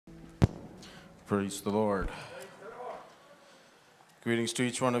Praise the Lord. Greetings to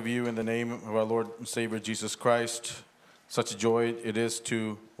each one of you in the name of our Lord and Savior Jesus Christ. Such a joy it is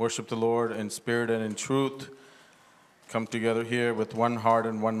to worship the Lord in spirit and in truth. Come together here with one heart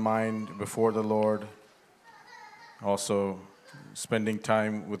and one mind before the Lord. Also spending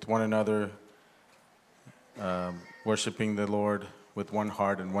time with one another, worshiping the Lord with one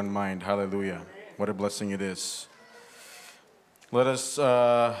heart and one mind. Hallelujah. What a blessing it is. Let us,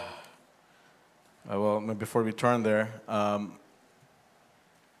 before we turn there,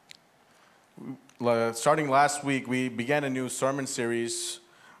 starting last week, we began a new sermon series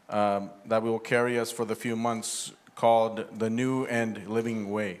that will carry us for the few months called The New and Living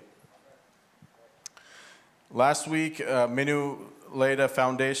Way. Last week, Minu laid a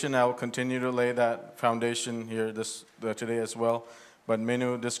foundation. I will continue to lay that foundation here today as well. But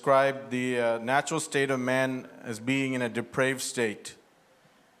Minu described the natural state of man as being in a depraved state.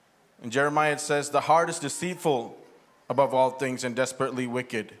 In Jeremiah it says, the heart is deceitful above all things and desperately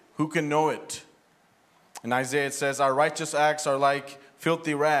wicked. Who can know it? In Isaiah it says, our righteous acts are like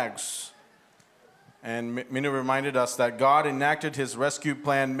filthy rags. And Minu reminded us that God enacted his rescue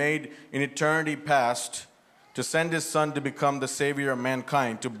plan made in eternity past to send his son to become the savior of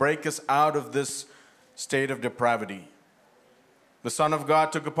mankind, to break us out of this state of depravity. The Son of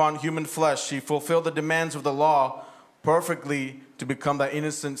God took upon human flesh. He fulfilled the demands of the law perfectly to become the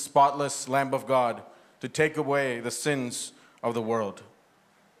innocent, spotless Lamb of God, to take away the sins of the world.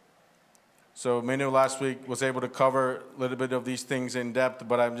 So Manu last week was able to cover a little bit of these things in depth,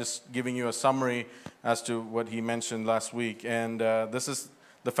 but I'm just giving you a summary as to what he mentioned last week. And this is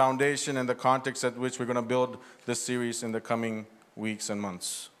the foundation and the context at which we're going to build this series in the coming weeks and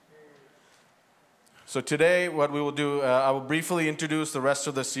months. So today, what we will do, I will briefly introduce the rest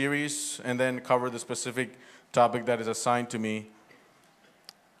of the series and then cover the specific topic that is assigned to me.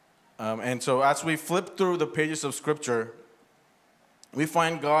 And so as we flip through the pages of Scripture, we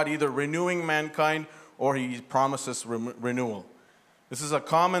find God either renewing mankind or he promises renewal. This is a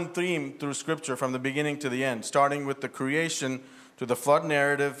common theme through Scripture from the beginning to the end, starting with the creation to the flood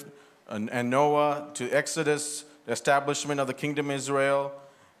narrative and Noah, to Exodus, the establishment of the kingdom of Israel,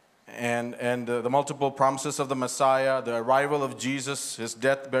 and the multiple promises of the Messiah, the arrival of Jesus, his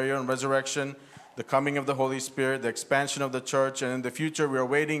death, burial, and resurrection, the coming of the Holy Spirit, the expansion of the church, and in the future we are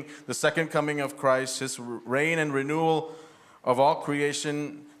awaiting the second coming of Christ, his reign and renewal of all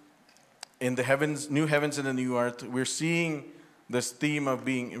creation in the heavens, new heavens and the new earth. We're seeing this theme of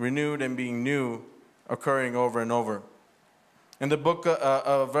being renewed and being new occurring over and over. In the book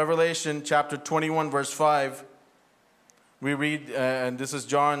of Revelation, chapter 21, verse 5, we read, and this is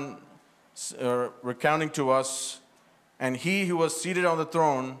John recounting to us, and he who was seated on the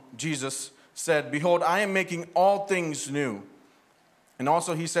throne, Jesus, said, behold, I am making all things new. And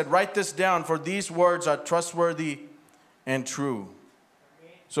also he said, write this down, for these words are trustworthy and true.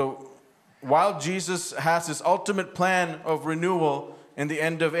 So while Jesus has his ultimate plan of renewal in the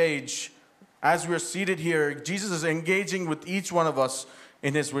end of age, as we're seated here, Jesus is engaging with each one of us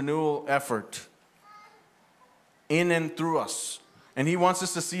in his renewal effort, in and through us. And he wants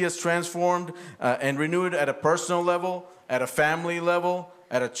us to see us transformed and renewed at a personal level, at a family level,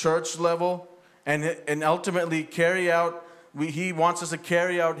 at a church level, and ultimately carry out, he wants us to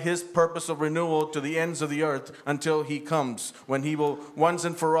carry out his purpose of renewal to the ends of the earth until he comes, when he will once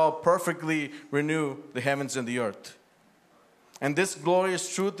and for all perfectly renew the heavens and the earth. And this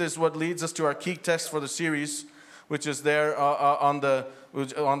glorious truth is what leads us to our key text for the series, which is there on the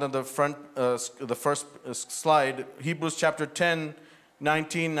front, the first slide, Hebrews chapter 10,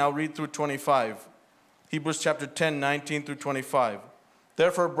 19. Now read through 25. Hebrews chapter 10, 19 through 25.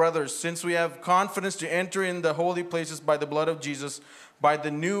 Therefore, brothers, since we have confidence to enter in the holy places by the blood of Jesus, by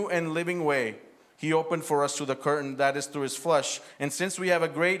the new and living way he opened for us through the curtain, that is through his flesh, and since we have a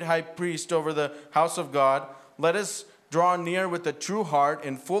great high priest over the house of God, let us draw near with a true heart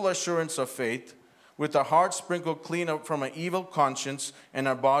in full assurance of faith, with our hearts sprinkled clean up from an evil conscience and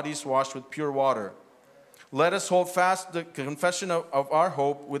our bodies washed with pure water. Let us hold fast the confession of our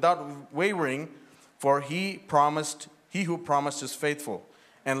hope without wavering, for he who promised is faithful.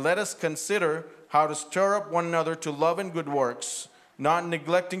 And let us consider how to stir up one another to love and good works, not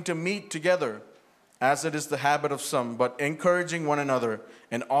neglecting to meet together, as it is the habit of some, but encouraging one another,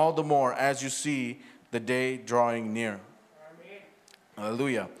 and all the more as you see the day drawing near. Amen.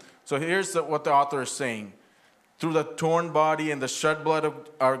 Hallelujah. So here's what the author is saying. Through the torn body and the shed blood of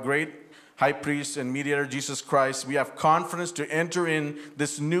our great high priest and mediator Jesus Christ, we have confidence to enter in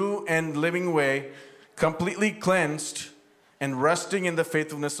this new and living way, completely cleansed and resting in the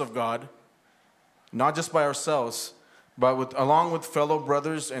faithfulness of God, not just by ourselves, but along with fellow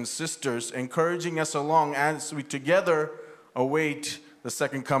brothers and sisters, encouraging us along as we together await the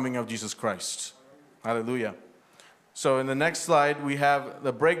second coming of Jesus Christ. Hallelujah. So in the next slide, we have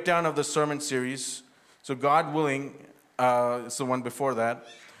the breakdown of the sermon series. So God willing, it's the one before that.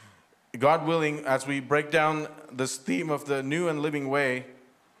 God willing, as we break down this theme of the new and living way,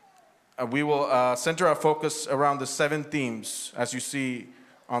 we will center our focus around the 7 themes as you see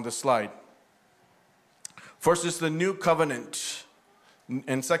on the slide. First is the new covenant,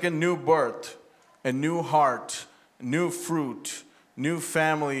 and second, new birth, a new heart, new fruit, new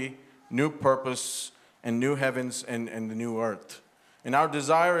family, new purpose, and new heavens and the new earth. And our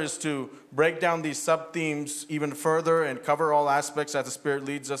desire is to break down these sub-themes even further and cover all aspects as the Spirit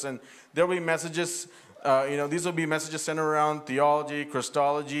leads us. And there will be messages, these will be messages centered around theology,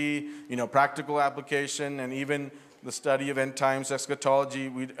 Christology, practical application, and even the study of end times, eschatology.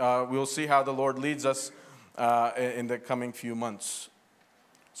 We'll see how the Lord leads us in the coming few months.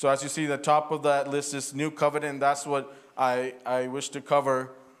 So as you see, the top of that list is new covenant. That's what I wish to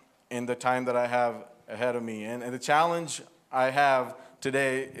cover in the time that I have ahead of me. And the challenge I have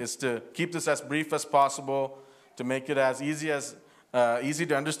today is to keep this as brief as possible, to make it as easy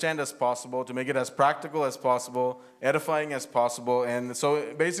to understand as possible, to make it as practical as possible, edifying as possible. And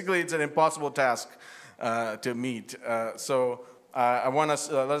so basically it's an impossible task to meet. So I want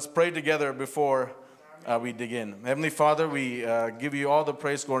us, let's pray together before we dig in. Heavenly Father, we give you all the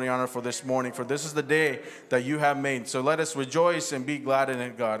praise, glory, and honor for this morning, for this is the day that you have made. So let us rejoice and be glad in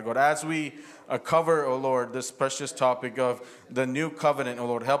it, God. God, as we cover, O Lord, this precious topic of the new covenant, O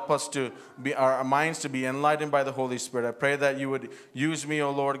Lord, help us to be, our minds to be enlightened by the Holy Spirit. I pray that you would use me,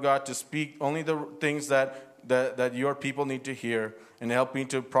 O Lord God, to speak only the things that your people need to hear, and help me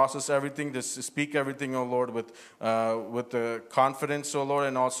to process everything, to speak everything, O Lord, with the confidence, O Lord,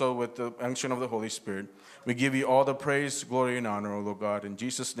 and also with the unction of the Holy Spirit. We give you all the praise, glory, and honor, O Lord God. In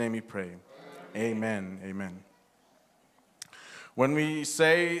Jesus' name we pray. Amen. Amen. When we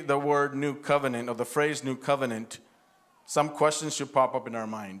say the word new covenant, or the phrase new covenant, some questions should pop up in our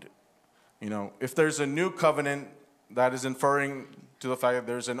mind. If there's a new covenant, that is inferring to the fact that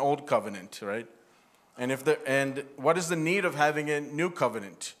there's an old covenant, right? And what is the need of having a new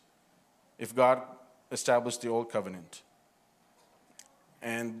covenant if God established the old covenant?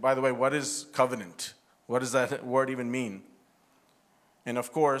 And by the way, what is covenant? What does that word even mean? And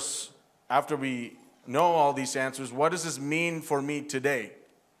of course, after we know all these answers, what does this mean for me today?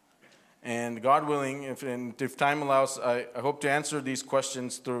 And God willing, if time allows, I hope to answer these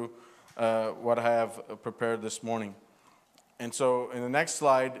questions through what I have prepared this morning. And so in the next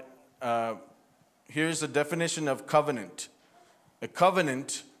slide, here's the definition of covenant. A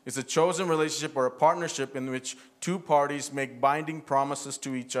covenant is a chosen relationship or a partnership in which two parties make binding promises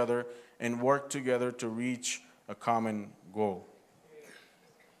to each other and work together to reach a common goal.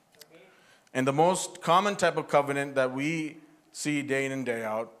 And the most common type of covenant that we see day in and day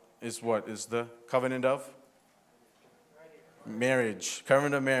out is what? Is the covenant of marriage.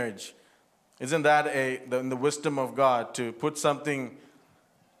 Covenant of marriage. Isn't that the wisdom of God to put something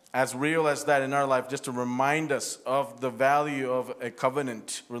as real as that in our life, just to remind us of the value of a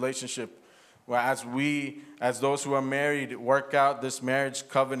covenant relationship, where as those who are married, work out this marriage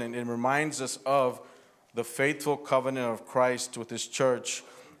covenant. It reminds us of the faithful covenant of Christ with his church,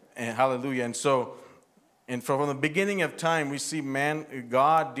 and hallelujah. And so, from the beginning of time, we see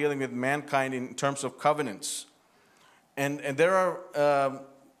God dealing with mankind in terms of covenants, and there are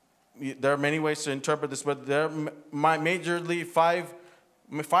many ways to interpret this, but there are majorly five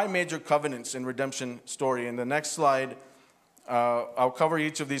major covenants in redemption story. In the next slide, I'll cover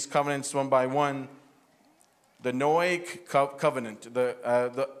each of these covenants one by one. The Noahic covenant.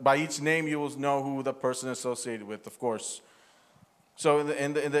 By each name, you will know who the person is associated with, of course. So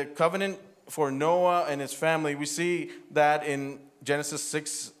in the covenant for Noah and his family, we see that in Genesis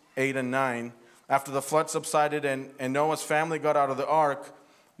 6, 8, and 9. After the flood subsided and Noah's family got out of the ark,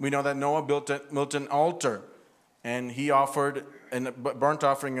 we know that Noah built an altar, and he offered a burnt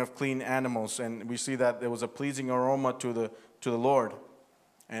offering of clean animals, and we see that there was a pleasing aroma to the Lord.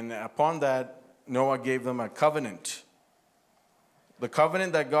 And upon that, Noah gave them a covenant. The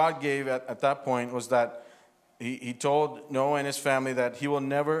covenant that God gave at that point was that he told Noah and his family that he will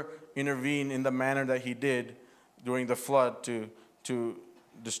never intervene in the manner that he did during the flood to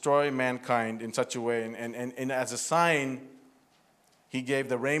destroy mankind in such a way. And as a sign, he gave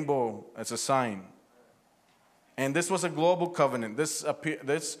the rainbow as a sign. And this was a global covenant. This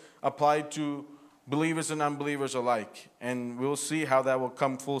applied to believers and unbelievers alike. And we'll see how that will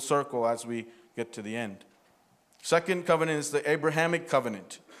come full circle as we get to the end. Second covenant is the Abrahamic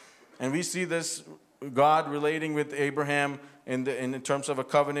covenant. And we see this God relating with Abraham in terms of a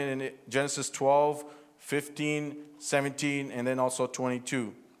covenant in Genesis 12, 15, 17, and then also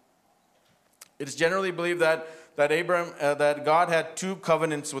 22. It is generally believed that God had two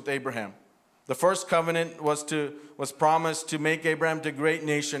covenants with Abraham. The first covenant was promised to make Abraham a great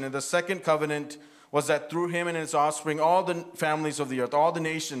nation, and the second covenant was that through him and his offspring, all the families of the earth, all the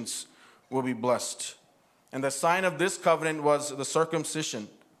nations will be blessed. And the sign of this covenant was the circumcision.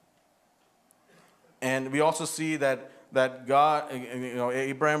 And we also see that God,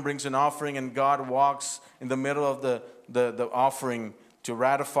 Abraham brings an offering, and God walks in the middle of the offering to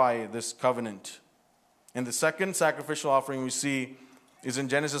ratify this covenant. And the second sacrificial offering we see is in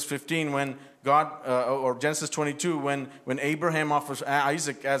Genesis 15 when God, or Genesis 22, when Abraham offers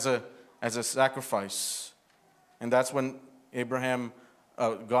Isaac as a sacrifice. And that's when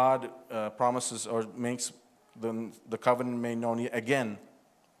God promises or makes the covenant made known again.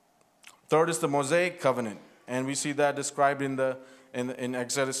 Third is the Mosaic covenant, and we see that described in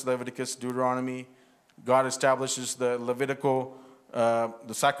Exodus, Leviticus, Deuteronomy. God establishes the Levitical,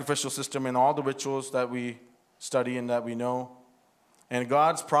 the sacrificial system and all the rituals that we study and that we know. And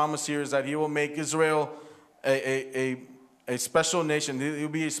God's promise here is that He will make Israel a special nation. He will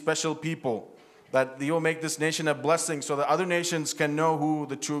be a special people. That He will make this nation a blessing so that other nations can know who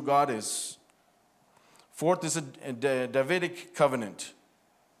the true God is. Fourth is a Davidic covenant.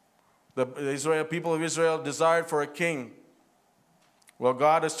 The people of Israel desired for a king. Well,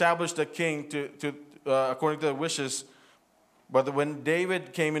 God established a king according to their wishes. But when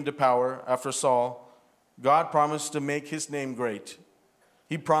David came into power after Saul, God promised to make His name great.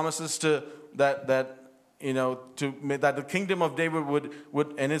 He promises that the kingdom of David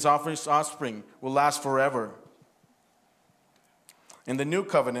would and his offspring will last forever. In the new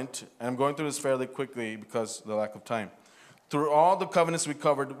covenant, and I'm going through this fairly quickly because of the lack of time. Through all the covenants we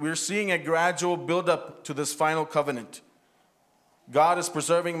covered, we're seeing a gradual build-up to this final covenant. God is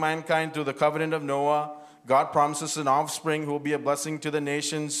preserving mankind through the covenant of Noah. God promises an offspring who will be a blessing to the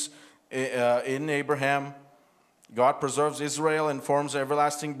nations in Abraham. God preserves Israel and forms an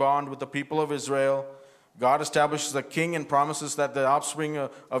everlasting bond with the people of Israel. God establishes a king and promises that the offspring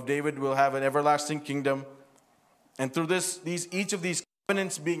of David will have an everlasting kingdom. And through each of these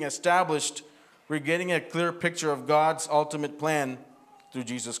covenants being established, we're getting a clear picture of God's ultimate plan through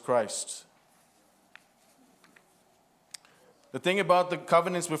Jesus Christ. The thing about the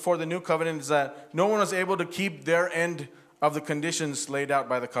covenants before the new covenant is that no one was able to keep their end of the conditions laid out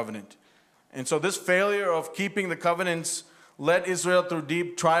by the covenant. And so this failure of keeping the covenants led Israel through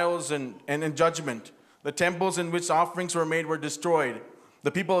deep trials and judgment. The temples in which offerings were made were destroyed.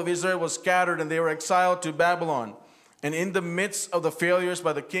 The people of Israel were scattered and they were exiled to Babylon. And in the midst of the failures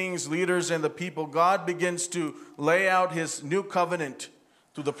by the kings, leaders, and the people, God begins to lay out His new covenant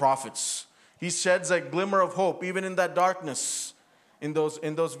through the prophets. He sheds a glimmer of hope even in that darkness, in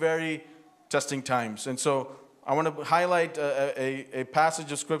those very testing times. And so I want to highlight a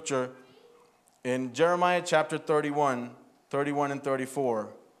passage of Scripture in Jeremiah chapter 31 and 34.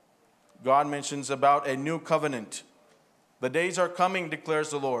 God mentions about a new covenant. The days are coming, declares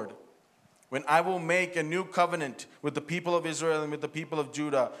the Lord, when I will make a new covenant with the people of Israel and with the people of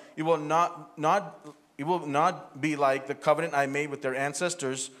Judah. It will not be like the covenant I made with their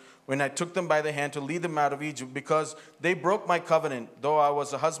ancestors when I took them by the hand to lead them out of Egypt, because they broke my covenant, though I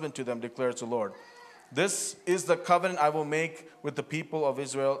was a husband to them, declares the Lord. This is the covenant I will make with the people of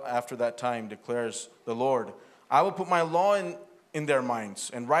Israel after that time, declares the Lord. I will put my law in their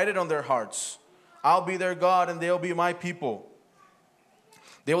minds and write it on their hearts. I'll be their God and they'll be my people.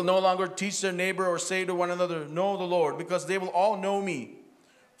 They will no longer teach their neighbor or say to one another, know the Lord, because they will all know me,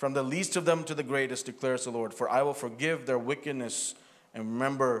 from the least of them to the greatest, declares the Lord. For I will forgive their wickedness and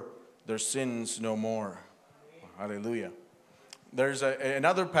remember their sins no more. Hallelujah. There's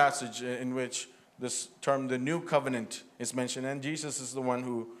another passage in which this term, the new covenant, is mentioned, and Jesus is the one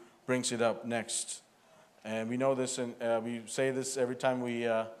who brings it up next. And we know this, and we say this every time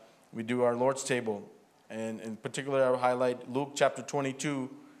we do our Lord's table. And in particular, I will highlight Luke chapter 22,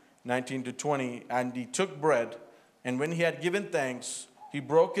 19 to 20. And He took bread, and when He had given thanks, He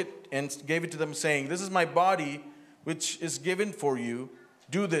broke it and gave it to them, saying, this is my body, which is given for you.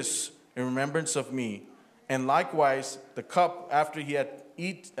 Do this in remembrance of me. And likewise, the cup after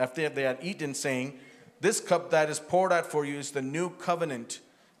they had eaten, saying, this cup that is poured out for you is the new covenant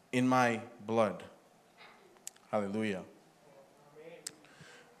in my blood. Hallelujah.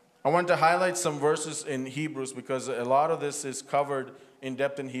 I want to highlight some verses in Hebrews because a lot of this is covered in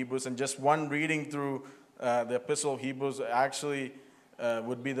depth in Hebrews, and just one reading through the epistle of Hebrews actually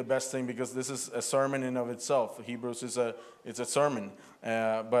would be the best thing, because this is a sermon in of itself. Hebrews is a sermon.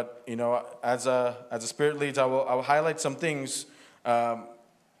 But as a Spirit leads, I will highlight some things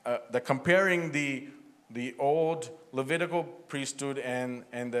that comparing the old Levitical priesthood and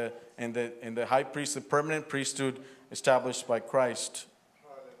the high priest, the permanent priesthood established by Christ.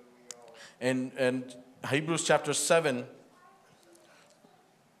 And Hebrews chapter 7,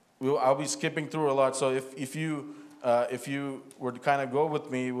 I'll be skipping through a lot. So if you were to kind of go with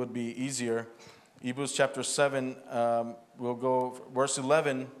me, it would be easier. Hebrews chapter 7, we'll go verse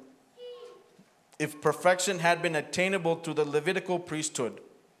 11. If perfection had been attainable to the Levitical priesthood,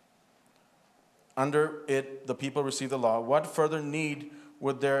 under it the people received the law, what further need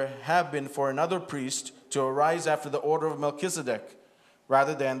would there have been for another priest to arise after the order of Melchizedek,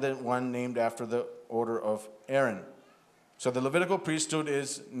 rather than the one named after the order of Aaron? So the Levitical priesthood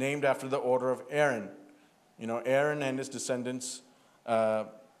is named after the order of Aaron. Aaron and his descendants,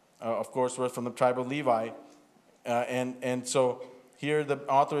 of course, were from the tribe of Levi. And so here the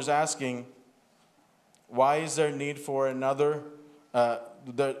author is asking, why is there need for another,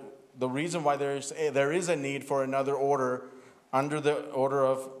 the reason why there is a need for another order under the order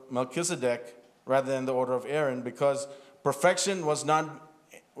of Melchizedek rather than the order of Aaron, because perfection was not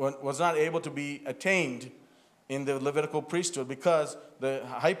able to be attained in the Levitical priesthood, because the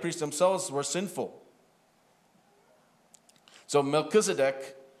high priests themselves were sinful. So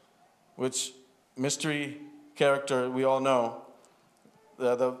Melchizedek, which mystery character we all know,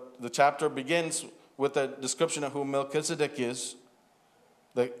 the chapter begins with a description of who Melchizedek is,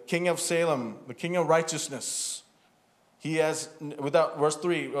 the king of Salem, the king of righteousness. He has, without, verse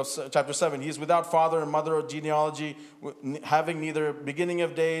 3 of chapter 7, he is without father and mother or genealogy, having neither beginning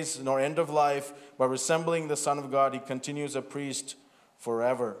of days nor end of life, but resembling the Son of God, he continues a priest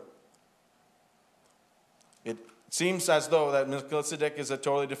forever. It seems as though that Melchizedek is a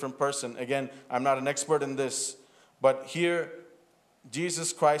totally different person. Again, I'm not an expert in this, but here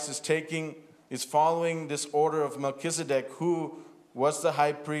Jesus Christ is following this order of Melchizedek, who was the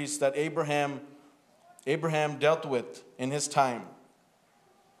high priest that Abraham dealt with in his time,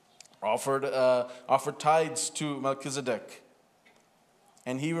 offered tithes to Melchizedek.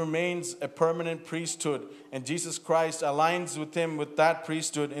 And he remains a permanent priesthood. And Jesus Christ aligns with him with that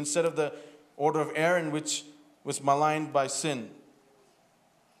priesthood instead of the order of Aaron, which was maligned by sin.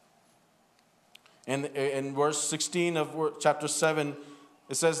 And in verse 16 of chapter 7,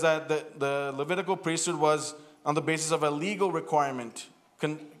 it says that the Levitical priesthood was on the basis of a legal requirement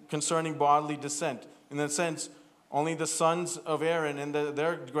concerning bodily descent. In a sense, only the sons of Aaron and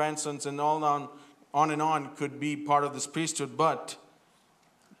their grandsons and on and on could be part of this priesthood. But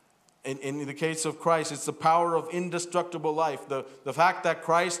in the case of Christ, it's the power of indestructible life. The fact that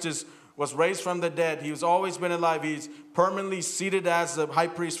Christ was raised from the dead, he's always been alive, he's permanently seated as the high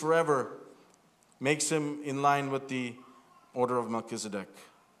priest forever, makes him in line with the order of Melchizedek.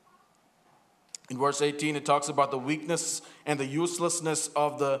 In verse 18, it talks about the weakness and the uselessness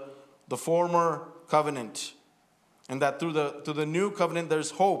of the former covenant, and that through the new covenant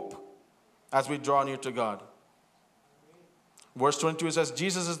there's hope as we draw near to God. Verse 22, it says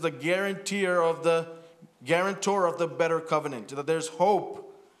Jesus is the guarantor of the better covenant, that there's hope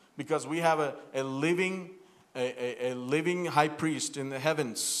because we have a living high priest in the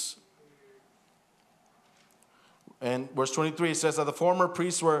heavens. And verse 23 says that the former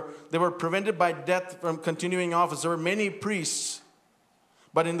priests were prevented by death from continuing office. There were many priests.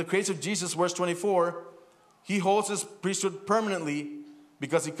 But in the case of Jesus, verse 24, he holds his priesthood permanently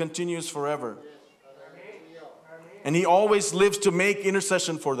because he continues forever. And he always lives to make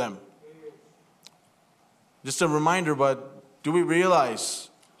intercession for them. Just a reminder, but do we realize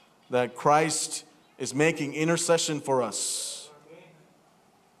that Christ is making intercession for us?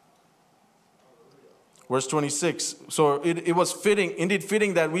 Verse 26, so it was indeed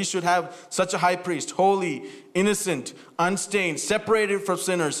fitting that we should have such a high priest, holy, innocent, unstained, separated from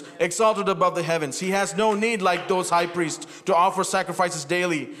sinners, exalted above the heavens. He has no need, like those high priests, to offer sacrifices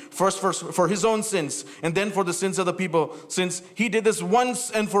daily, first for his own sins, and then for the sins of the people, since he did this once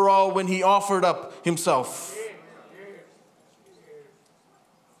and for all when he offered up himself.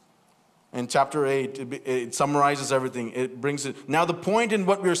 In chapter 8, it summarizes everything. It brings it. Now the point in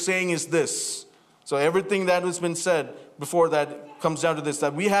what we're saying is this. So everything that has been said before that comes down to this,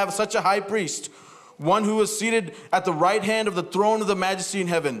 that we have such a high priest, one who is seated at the right hand of the throne of the majesty in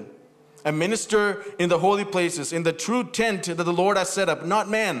heaven, a minister in the holy places, in the true tent that the Lord has set up, not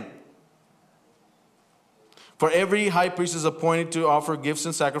man. For every high priest is appointed to offer gifts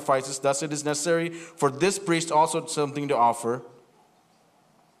and sacrifices, thus it is necessary for this priest also something to offer.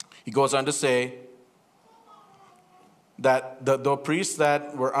 He goes on to say, that the priests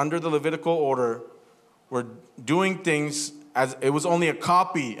that were under the Levitical order were doing things as it was only a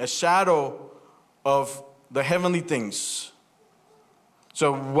copy, a shadow of the heavenly things.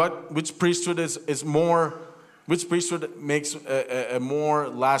 So which priesthood is more, which priesthood makes a more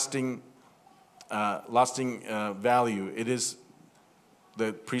lasting value? It is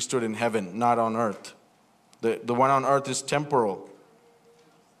the priesthood in heaven, not on earth. The one on earth is temporal.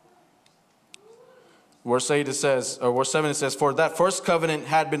 Verse 8 it says, or verse 7 it says, for that first covenant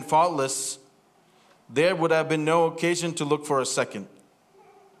had been faultless, there would have been no occasion to look for a second.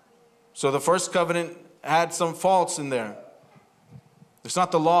 So the first covenant had some faults in there. It's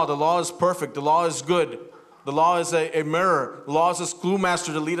not the law. The law is perfect. The law is good. The law is a mirror. The law is a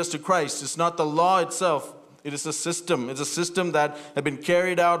schoolmaster to lead us to Christ. It's not the law itself. It is a system. It's a system that had been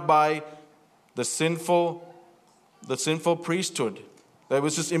carried out by the sinful priesthood. That it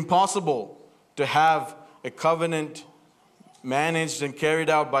was just impossible to have a covenant managed and carried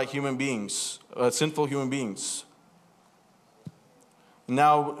out by human beings, sinful human beings.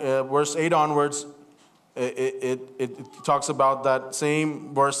 Now, verse 8 onwards, it talks about that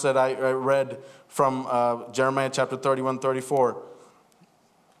same verse that I read from Jeremiah chapter 31, 34.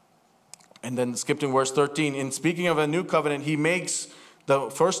 And then skipped in verse 13. In speaking of a new covenant, he makes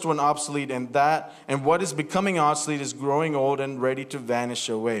the first one obsolete, and what is becoming obsolete is growing old and ready to vanish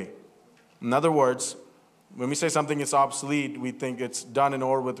away. In other words, when we say something is obsolete, we think it's done and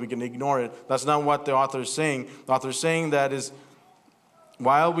over with, we can ignore it. That's not what the author is saying. The author is saying that is,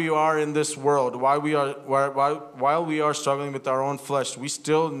 while we are in this world, while we are struggling with our own flesh, we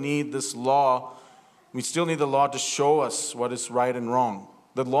still need this law. We still need the law to show us what is right and wrong.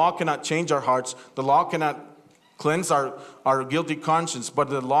 The law cannot change our hearts. The law cannot cleanse our guilty conscience, but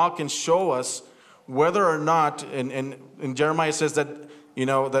the law can show us whether or not, and Jeremiah says that,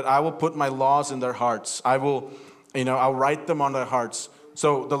 that I will put my laws in their hearts. I'll write them on their hearts.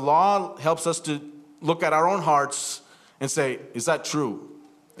 So the law helps us to look at our own hearts and say, is that true?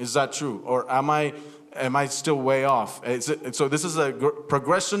 Is that true? Or am I still way off? So this is a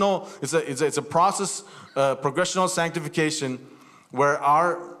progressional, it's a process, progressional sanctification where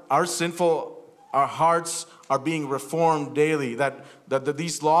our hearts are being reformed daily, that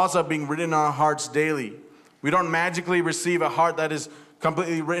these laws are being written in our hearts daily. We don't magically receive a heart that is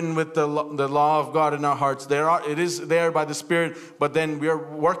completely written with the law of God in our hearts. It is there by the Spirit, but then we are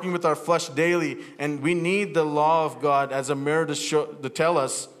working with our flesh daily, and we need the law of God as a mirror to tell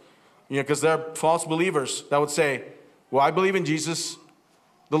us, because there are false believers that would say, well, I believe in Jesus.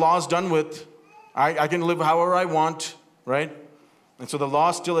 The law is done with. I can live however I want, right? And so the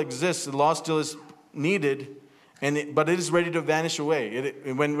law still exists. The law still is needed, but it is ready to vanish away.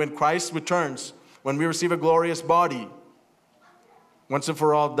 When Christ returns, when we receive a glorious body, once and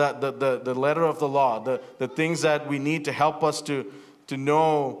for all, the letter of the law, the things that we need to help us to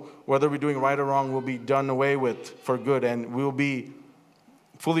know whether we're doing right or wrong will be done away with for good, and we will be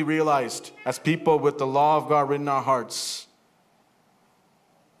fully realized as people with the law of God written in our hearts,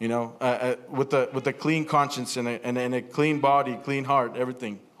 with a clean conscience and a clean body, clean heart,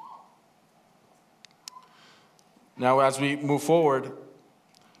 everything. Now, as we move forward,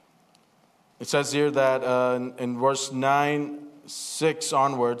 it says here that in verse 9:6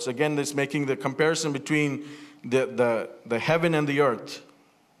 onwards, again, it's making the comparison between the heaven and the earth.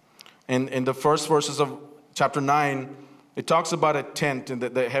 And in the first verses of chapter 9, it talks about a tent, and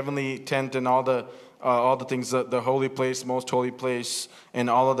the heavenly tent, and all the things, the holy place, most holy place, and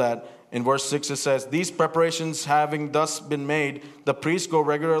all of that. In verse 6 it says, these preparations having thus been made, the priests go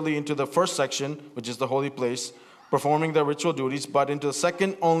regularly into the first section, which is the holy place, performing their ritual duties, but into the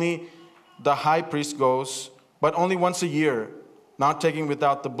second only the high priest goes, but only once a year, not taking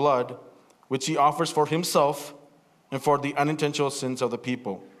without the blood, which he offers for himself and for the unintentional sins of the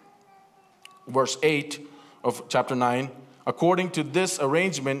people. Verse 8 of chapter 9, according to this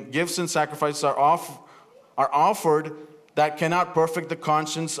arrangement, gifts and sacrifices are offered that cannot perfect the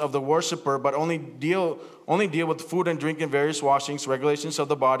conscience of the worshiper, but only deal with food and drink and various washings, regulations of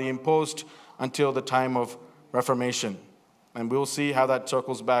the body imposed until the time of Reformation. And we will see how that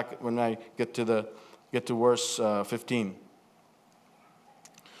circles back when I get to verse 15.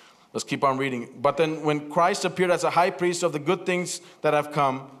 Let's keep on reading. But then when Christ appeared as a high priest of the good things that have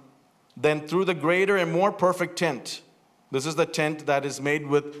come, then through the greater and more perfect tent, this is the tent that is made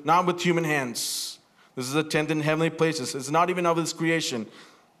not with human hands. This is a tent in heavenly places. It's not even of this creation.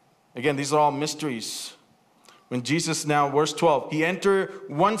 Again, these are all mysteries. When Jesus now, verse 12, he entered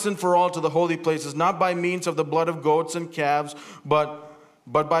once and for all to the holy places, not by means of the blood of goats and calves, but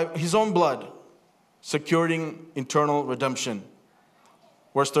by his own blood, securing eternal redemption.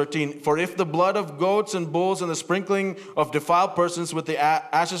 Verse 13, for if the blood of goats and bulls and the sprinkling of defiled persons with the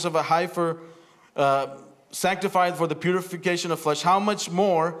ashes of a heifer sanctified for the purification of flesh, how much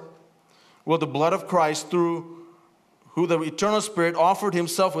more will the blood of Christ, through who the eternal Spirit offered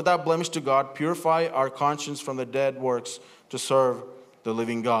himself without blemish to God, purify our conscience from the dead works to serve the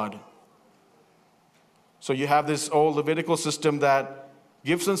living God. So you have this old Levitical system that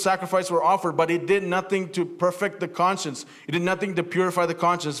gifts and sacrifice were offered, but it did nothing to perfect the conscience. It did nothing to purify the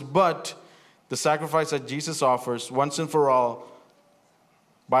conscience, but the sacrifice that Jesus offers once and for all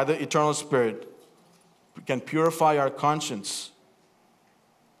by the eternal Spirit can purify our conscience.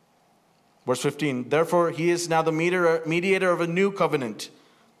 Verse 15, therefore he is now the mediator of a new covenant.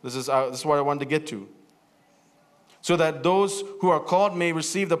 This is what I wanted to get to. So that those who are called may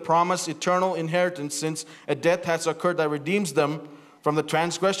receive the promised eternal inheritance, since a death has occurred that redeems them from the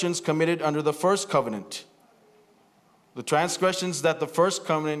transgressions committed under the first covenant. The transgressions that the first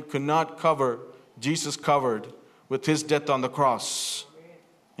covenant could not cover, Jesus covered with his death on the cross.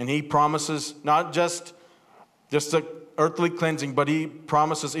 And he promises not just the earthly cleansing, but he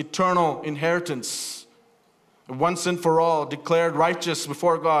promises eternal inheritance. Once and for all, declared righteous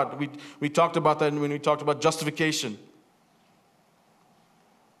before God. We talked about that when we talked about justification.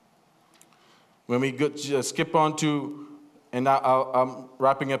 When we skip on to, and I'm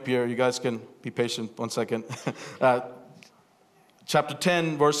wrapping up here. You guys can be patient 1 second. Chapter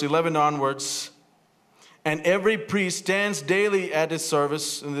 10, verse 11 onwards. And every priest stands daily at his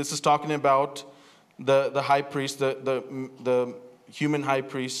service. And this is talking about the high priest, the human high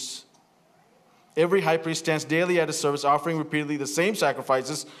priest. Every high priest stands daily at his service, offering repeatedly the same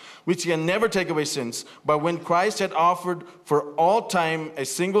sacrifices, which can never take away sins. But when Christ had offered for all time a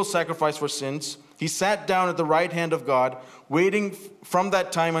single sacrifice for sins, he sat down at the right hand of God, waiting from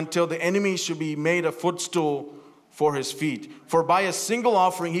that time until the enemy should be made a footstool for his feet. For by a single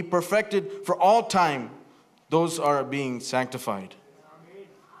offering he perfected for all time those are being sanctified.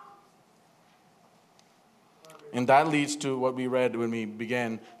 And that leads to what we read when we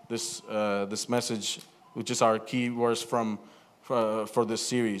began this message, which is our key verse for this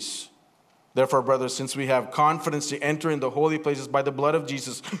series. Therefore, brothers, since we have confidence to enter in the holy places by the blood of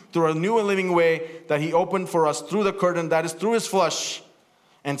Jesus, through a new and living way that he opened for us through the curtain, that is through his flesh,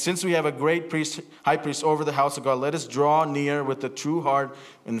 and since we have a great high priest over the house of God, let us draw near with a true heart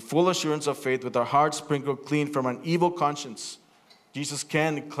and full assurance of faith, with our hearts sprinkled clean from an evil conscience. Jesus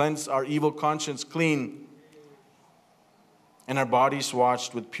can cleanse our evil conscience clean, and our bodies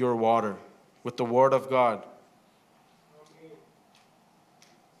washed with pure water, with the word of God.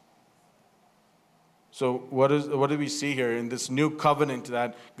 So what do we see here in this new covenant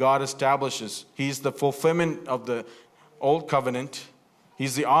that God establishes? He's the fulfillment of the old covenant.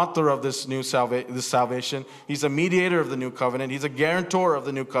 He's the author of this new salvation. He's a mediator of the new covenant. He's a guarantor of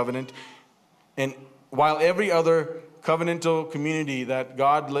the new covenant. And while every other covenantal community that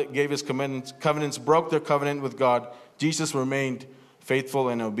God gave his covenants broke their covenant with God, Jesus remained faithful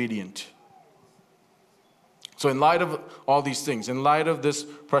and obedient. So in light of all these things, in light of this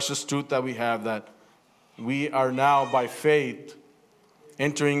precious truth that we have, that we are now by faith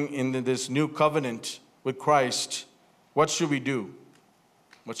entering into this new covenant with Christ, what should we do?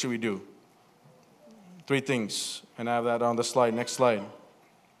 What should we do? 3 things, and I have that on the slide. Next slide.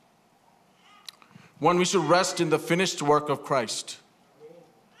 1, we should rest in the finished work of Christ.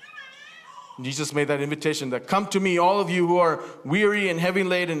 Jesus made that invitation that come to me, all of you who are weary and heavy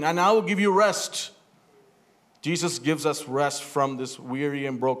laden, and I will give you rest. Jesus gives us rest from this weary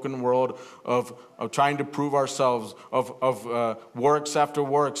and broken world of trying to prove ourselves, of works after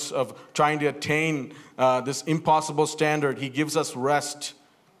works, of trying to attain this impossible standard. He gives us rest.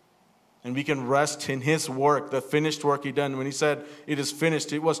 And we can rest in his work, the finished work he done. When he said, it is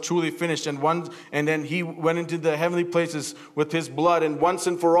finished, it was truly finished. And then he went into the heavenly places with his blood, and once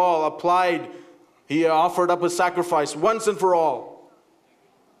and for all applied, he offered up a sacrifice once and for all.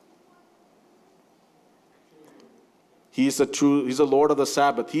 He's the Lord of the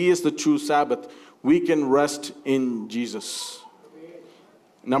Sabbath. He is the true Sabbath. We can rest in Jesus.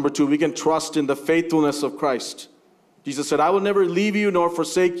 Number 2, we can trust in the faithfulness of Christ. Jesus said, I will never leave you nor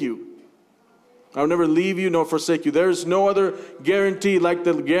forsake you. I will never leave you nor forsake you. There is no other guarantee like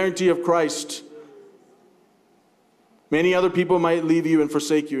the guarantee of Christ. Many other people might leave you and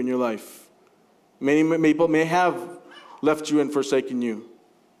forsake you in your life. Many people may have left you and forsaken you.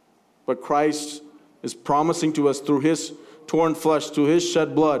 But Christ is promising to us through his torn flesh, through his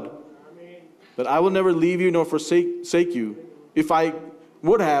shed blood, that I will never leave you nor forsake you. If I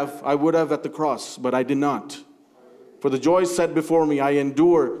would have at the cross, but I did not. For the joy set before me, I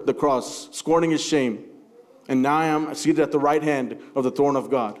endure the cross, scorning its shame. And now I am seated at the right hand of the throne of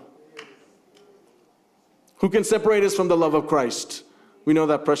God. Who can separate us from the love of Christ? We know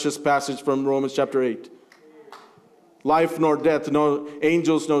that precious passage from Romans chapter 8. Life nor death, no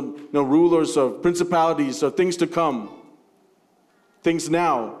angels, no rulers or principalities or things to come. Things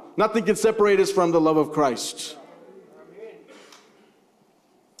now. Nothing can separate us from the love of Christ.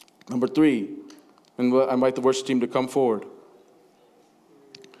 Number 3, and I invite the worship team to come forward.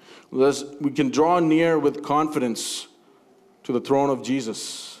 We can draw near with confidence to the throne of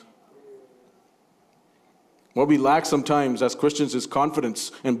Jesus. What we lack sometimes as Christians is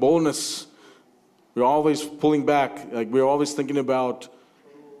confidence and boldness. We're always pulling back. Like we're always thinking about,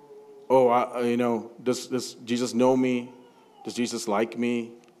 does Jesus know me? Does Jesus like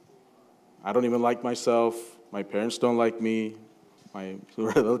me? I don't even like myself. My parents don't like me. My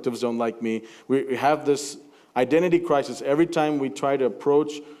relatives don't like me. We have this identity crisis every time we try to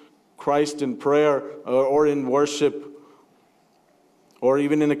approach Christ in prayer or in worship or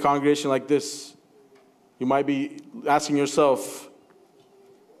even in a congregation like this. You might be asking yourself,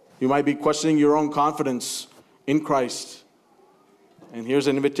 you might be questioning your own confidence in Christ. And here's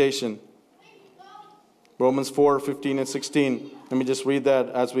an invitation. Romans 4:15 and 16. Let me just read that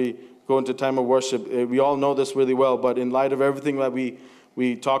as we go into time of worship. We all know this really well, but in light of everything that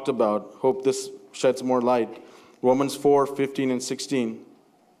we talked about, hope this sheds more light. Romans 4:15 and 16.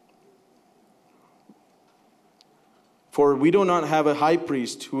 For we do not have a high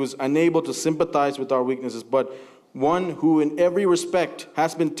priest who is unable to sympathize with our weaknesses, but one who in every respect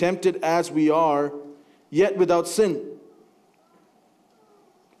has been tempted as we are, yet without sin.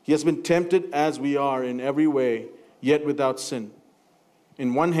 He has been tempted as we are in every way, yet without sin.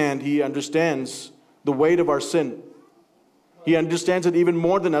 In one hand, he understands the weight of our sin. He understands it even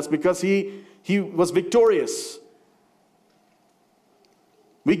more than us because he was victorious.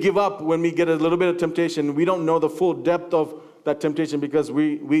 We give up when we get a little bit of temptation. We don't know the full depth of that temptation because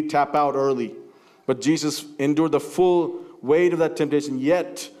we tap out early. But Jesus endured the full weight of that temptation,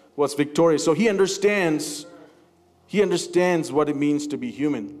 yet was victorious. So he understands what it means to be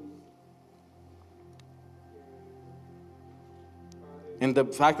human. And the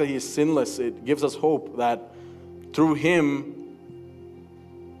fact that he is sinless, it gives us hope that through him,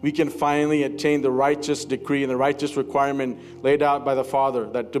 we can finally attain the righteous decree and the righteous requirement laid out by the Father,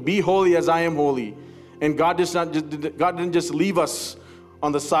 that to be holy as I am holy. And God didn't just leave us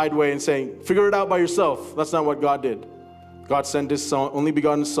on the sideway and saying, figure it out by yourself. That's not what God did. God sent his son, only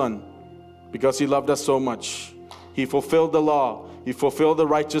begotten Son, because he loved us so much. He fulfilled the law. He fulfilled the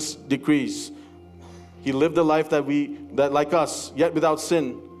righteous decrees. He lived a life that like us, yet without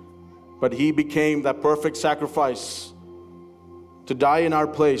sin. But he became that perfect sacrifice to die in our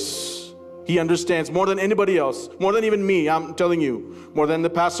place. He understands more than anybody else, more than even me, I'm telling you, more than the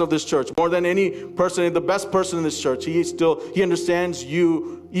pastor of this church, more than any person, the best person in this church. He understands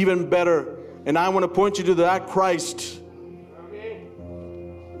you even better. And I want to point you to that Christ.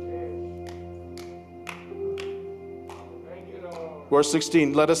 Verse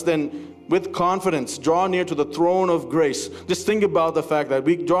 16, let us then with confidence draw near to the throne of grace. Just think about the fact that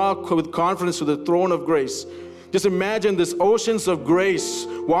we draw with confidence to the throne of grace. Just imagine this oceans of grace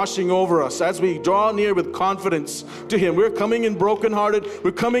washing over us as we draw near with confidence to him. We're coming in brokenhearted.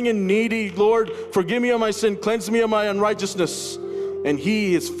 We're coming in needy. Lord, forgive me of my sin. Cleanse me of my unrighteousness. And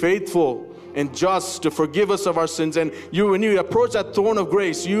he is faithful and just to forgive us of our sins. And when you approach that throne of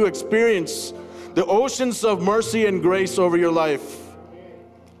grace, you experience the oceans of mercy and grace over your life.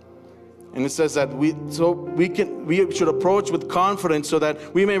 And it says that we should approach with confidence so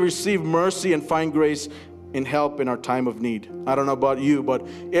that we may receive mercy and find grace and help in our time of need. I don't know about you, but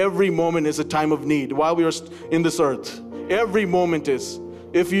every moment is a time of need while we are in this earth. Every moment is.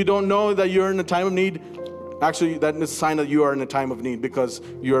 If you don't know that you're in a time of need, actually that is a sign that you are in a time of need because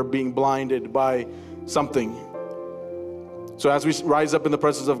you are being blinded by something. So as we rise up in the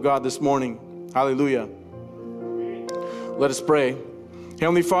presence of God this morning, hallelujah, let us pray.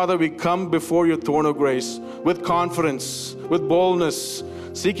 Heavenly Father, we come before your throne of grace with confidence, with boldness,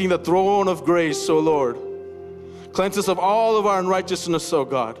 seeking the throne of grace, O Lord. Cleanse us of all of our unrighteousness, O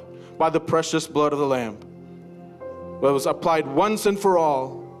God, by the precious blood of the Lamb. That was applied once and for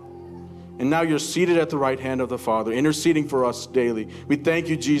all. And now you're seated at the right hand of the Father, interceding for us daily. We thank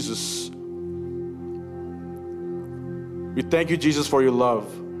you, Jesus. We thank you, Jesus, for your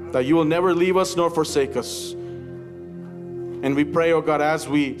love, that you will never leave us nor forsake us. And we pray, oh God, as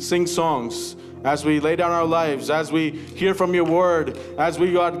we sing songs, as we lay down our lives, as we hear from your word, as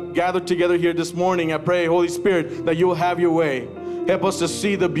we, God, gather together here this morning, I pray, Holy Spirit, that you will have your way. Help us to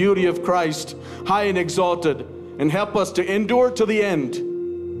see the beauty of Christ high and exalted, and help us to endure to the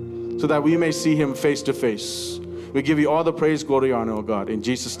end, so that we may see him face to face. We give you all the praise, glory, honor, O God. In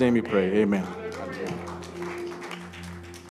Jesus' name we pray. Amen.